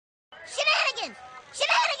Shenanigans!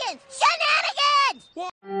 Shenanigans! Shenanigans!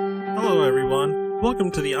 Hello everyone, welcome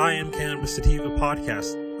to the I Am Cannabis Sativa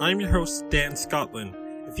podcast. I'm your host, Dan Scotland.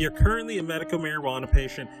 If you're currently a medical marijuana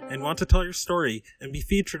patient and want to tell your story and be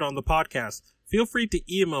featured on the podcast, feel free to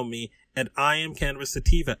email me at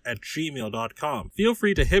iamcannabissativa@gmail.com. Feel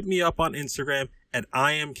free to hit me up on Instagram at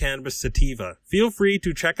iamcannabissativa. Feel free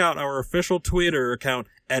to check out our official Twitter account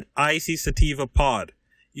at ICSativaPod.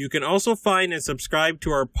 You can also find and subscribe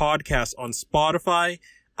to our podcast on Spotify,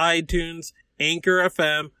 iTunes, Anchor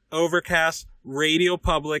FM, Overcast, Radio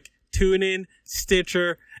Public, TuneIn,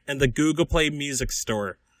 Stitcher, and the Google Play Music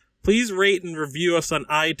Store. Please rate and review us on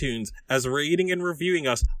iTunes, as rating and reviewing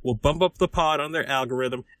us will bump up the pod on their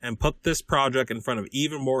algorithm and put this project in front of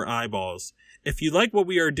even more eyeballs. If you like what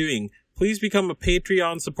we are doing, please become a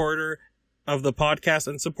Patreon supporter of the podcast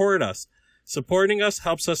and support us. Supporting us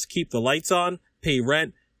helps us keep the lights on, pay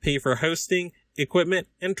rent, pay for hosting, equipment,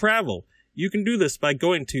 and travel. You can do this by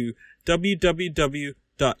going to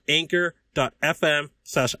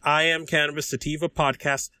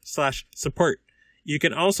www.anchor.fm/IamCannabisSativapodcast/support. You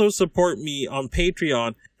can also support me on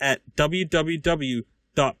Patreon at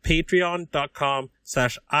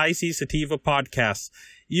www.patreon.com/ICSativapodcast.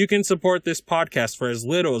 You can support this podcast for as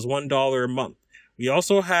little as $1 a month. We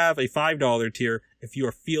also have a $5 tier if you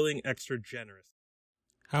are feeling extra generous.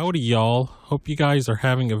 Howdy, y'all. Hope you guys are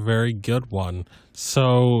having a very good one.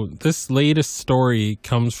 So, this latest story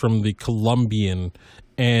comes from the Columbian,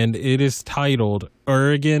 and it is titled,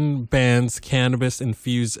 Oregon Bans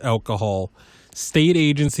Cannabis-Infused Alcohol. State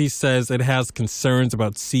agency says it has concerns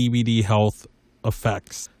about CBD health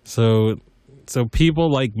effects. So people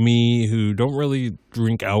like me who don't really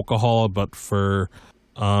drink alcohol, but for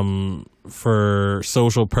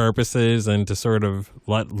social purposes and to sort of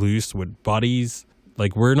let loose with buddies,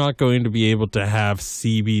 like, we're not going to be able to have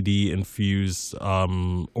CBD infused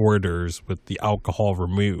orders with the alcohol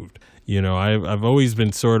removed. You know, I've always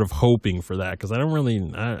been sort of hoping for that, because I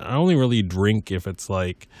only really drink if it's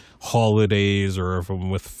like holidays or if I'm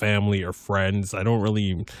with family or friends. It'll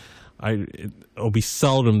be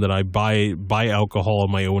seldom that I buy alcohol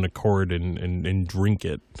on my own accord and drink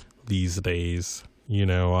it these days. You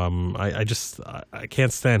know, I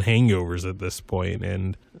can't stand hangovers at this point,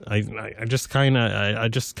 and I just kind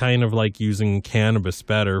of like using cannabis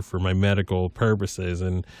better for my medical purposes,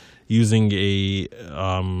 and using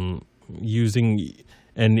using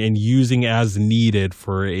as needed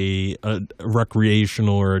for a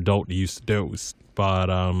recreational or adult use dose. But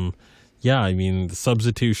yeah, I mean, the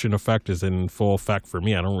substitution effect is in full effect for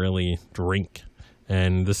me. I don't really drink.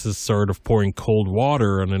 And this is sort of pouring cold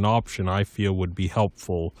water on an option I feel would be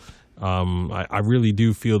helpful. I really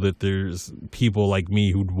do feel that there's people like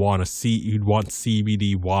me who'd want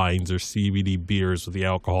CBD wines or CBD beers with the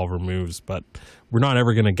alcohol removes, but we're not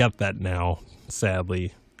ever going to get that now,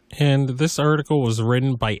 sadly. And this article was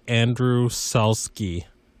written by Andrew Selsky,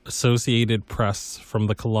 Associated Press, from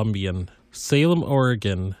the Columbian. Salem,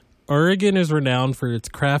 Oregon. Oregon is renowned for its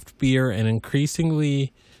craft beer and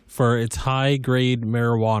increasingly for its high-grade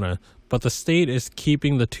marijuana, but the state is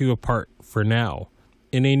keeping the two apart for now.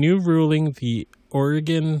 In a new ruling, the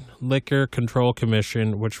Oregon Liquor Control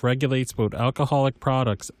Commission, which regulates both alcoholic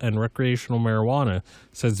products and recreational marijuana,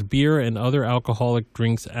 says beer and other alcoholic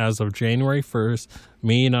drinks as of January 1st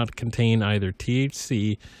may not contain either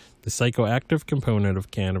THC, the psychoactive component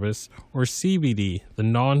of cannabis, or CBD, the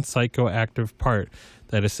non-psychoactive part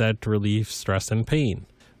that is said to relieve stress and pain.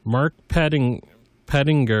 Mark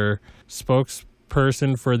Pettinger,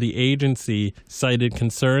 spokesperson for the agency, cited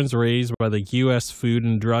concerns raised by the U.S. Food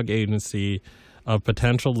and Drug Agency of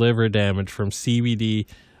potential liver damage from CBD,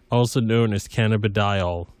 also known as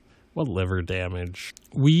cannabidiol. What liver damage?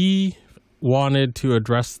 We wanted to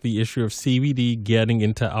address the issue of CBD getting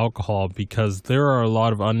into alcohol because there are a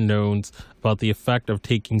lot of unknowns about the effect of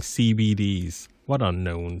taking CBDs. What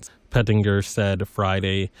unknowns? Pettinger said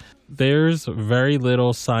Friday. There's very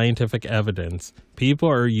little scientific evidence. People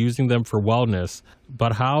are using them for wellness,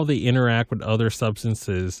 but how they interact with other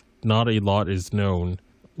substances, not a lot is known.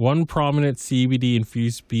 One prominent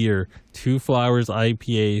CBD-infused beer, Two Flowers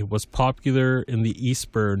IPA, was popular in the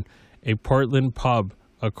Eastburn, a Portland pub,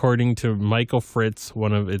 according to Michael Fritz,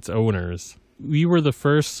 one of its owners. We were the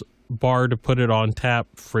first bar to put it on tap,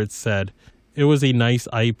 Fritz said. It was a nice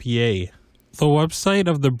IPA. The website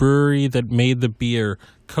of the brewery that made the beer,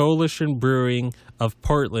 Coalition Brewing of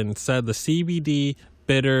Portland, said the CBD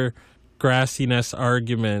bitter grassiness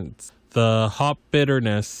arguments the hop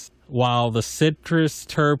bitterness, while the citrus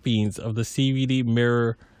terpenes of the CBD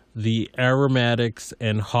mirror the aromatics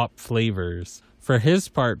and hop flavors. For his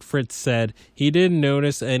part, Fritz said he didn't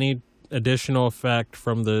notice any additional effect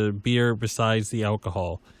from the beer besides the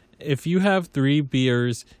alcohol. If you have 3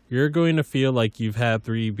 beers, you're going to feel like you've had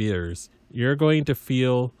 3 beers. You're going to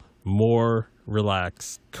feel more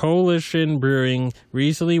relaxed. Coalition Brewing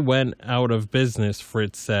recently went out of business,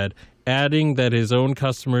 Fritz said, adding that his own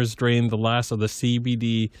customers drained the last of the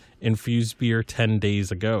CBD infused beer 10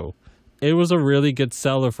 days ago. It was a really good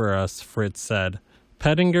seller for us, Fritz said.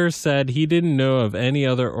 Pettinger said he didn't know of any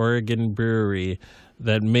other Oregon brewery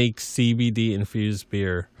that makes CBD infused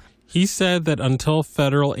beer. He said that until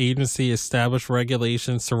federal agency established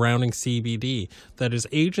regulations surrounding CBD, that his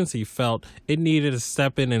agency felt it needed to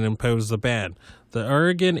step in and impose the ban. The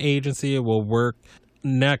Oregon agency will work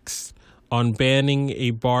next on banning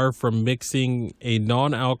a bar from mixing a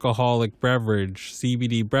non-alcoholic beverage,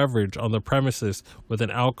 CBD beverage, on the premises with an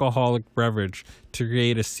alcoholic beverage to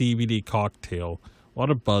create a CBD cocktail. What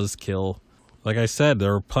a buzzkill. Like I said,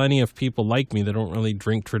 there are plenty of people like me that don't really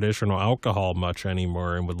drink traditional alcohol much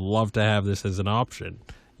anymore and would love to have this as an option.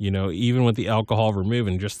 You know, even with the alcohol removed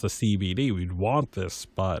and just the CBD, we'd want this,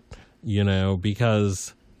 but, you know,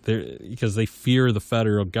 because they fear the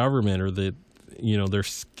federal government, or that, you know, they're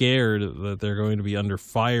scared that they're going to be under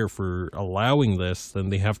fire for allowing this,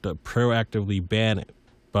 then they have to proactively ban it.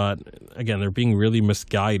 But again, they're being really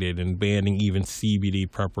misguided in banning even CBD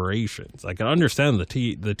preparations. I can understand the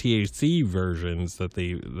THC versions that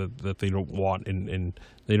they don't want, and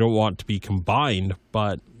they don't want to be combined.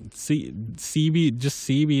 But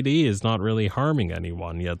CBD is not really harming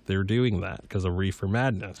anyone, yet they're doing that because of reefer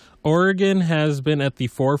madness. Oregon has been at the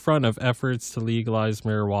forefront of efforts to legalize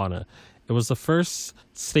marijuana. It was the first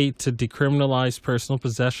state to decriminalize personal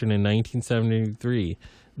possession in 1973.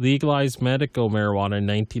 Legalized medical marijuana in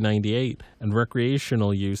 1998 and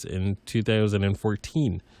recreational use in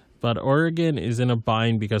 2014. But Oregon is in a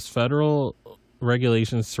bind because federal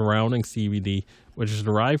regulations surrounding CBD, which is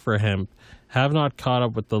derived from hemp, have not caught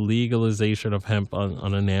up with the legalization of hemp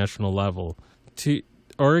on a national level.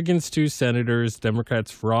 Oregon's 2 senators,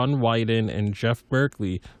 Democrats Ron Wyden and Jeff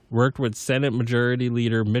Berkeley, worked with Senate Majority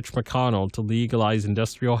Leader Mitch McConnell to legalize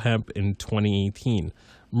industrial hemp in 2018.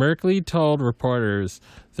 Merkley told reporters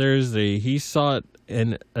Thursday he sought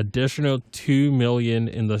an additional $2 million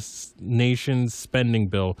in the nation's spending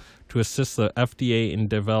bill to assist the FDA in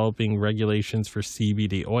developing regulations for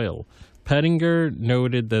CBD oil. Pettinger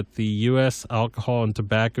noted that the U.S. Alcohol and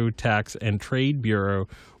Tobacco Tax and Trade Bureau,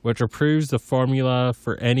 which approves the formula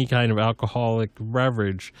for any kind of alcoholic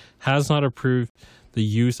beverage, has not approved the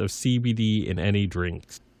use of CBD in any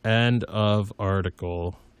drinks. End of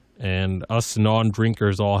article. And us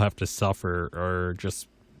non-drinkers all have to suffer, or just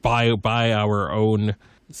buy our own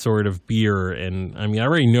sort of beer. And I mean, I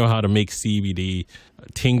already know how to make CBD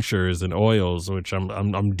tinctures and oils, which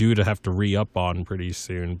I'm due to have to re-up on pretty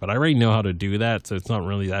soon. But I already know how to do that, so it's not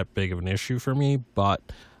really that big of an issue for me. But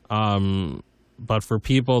for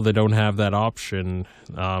people that don't have that option,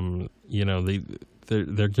 you know,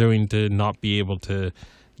 they're going to not be able to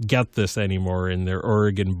get this anymore in their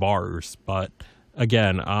Oregon bars. But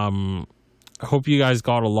again, I hope you guys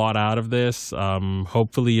got a lot out of this.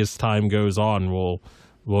 Hopefully, as time goes on, we'll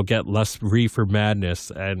get less reefer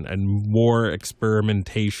madness and more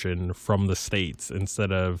experimentation from the states,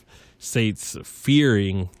 instead of states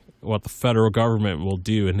fearing what the federal government will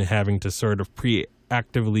do and having to sort of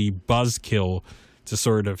preactively buzzkill to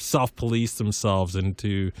sort of self-police themselves and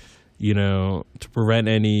to prevent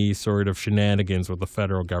any sort of shenanigans with the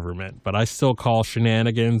federal government. But I still call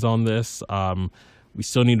shenanigans on this. We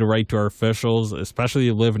still need to write to our officials, especially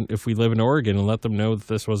if we live in Oregon, and let them know that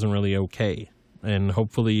this wasn't really okay. And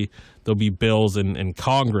hopefully there'll be bills in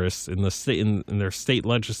Congress, in the state, in their state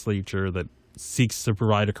legislature, that seeks to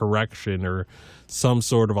provide a correction or some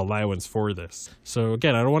sort of allowance for this. So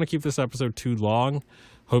again, I don't want to keep this episode too long.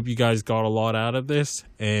 Hope you guys got a lot out of this,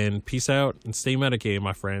 and peace out and stay medicated,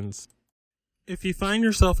 my friends. If you find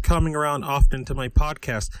yourself coming around often to my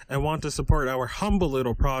podcast and want to support our humble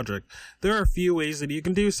little project, there are a few ways that you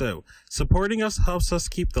can do so. Supporting us helps us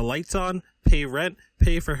keep the lights on, pay rent,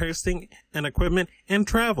 pay for hosting and equipment, and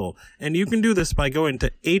travel. And you can do this by going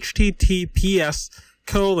to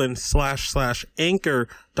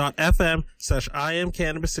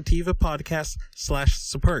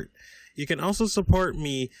https://anchor.fm/IamCannabisSativaPodcast/support. You can also support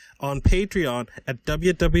me on Patreon at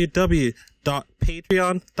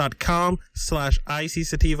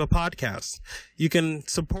www.patreon.com/ICSativaPodcast. You can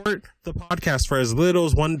support the podcast for as little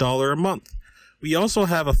as $1 a month. We also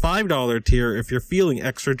have a $5 tier if you're feeling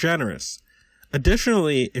extra generous.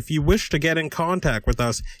 Additionally, if you wish to get in contact with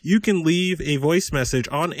us, you can leave a voice message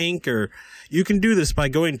on Anchor. You can do this by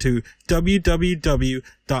going to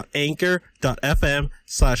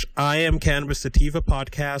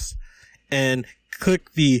www.anchor.fm/IamCannabisSativaPodcast and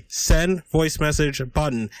click the send voice message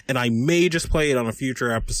button, and I may just play it on a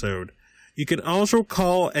future episode. You can also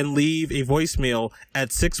call and leave a voicemail at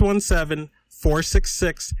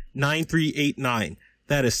 617-466-9389.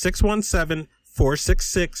 That is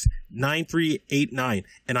 617-466-9389,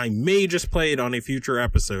 and I may just play it on a future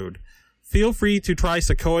episode. Feel free to try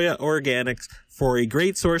Sequoia Organics for a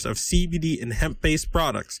great source of CBD and hemp-based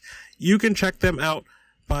products. You can check them out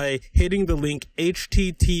by hitting the link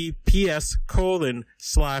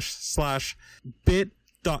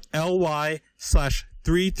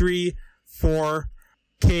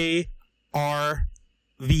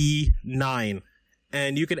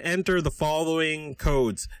And you can enter the following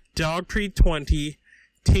codes: Dogtree20,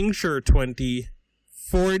 Tincture20,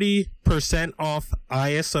 40% off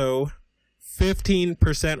ISO,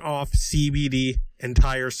 15% off CBD,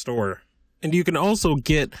 entire store. And you can also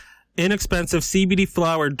get inexpensive CBD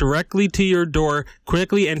flower directly to your door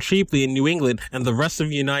quickly and cheaply in New England and the rest of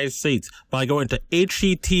the United States by going to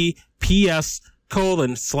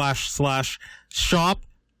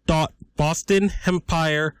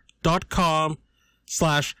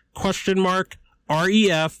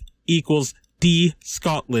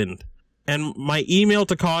And my email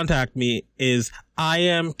to contact me is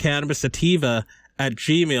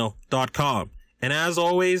iamcannabisativa@gmail.com. And as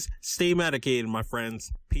always, stay medicated, my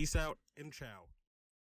friends. Peace out and ciao.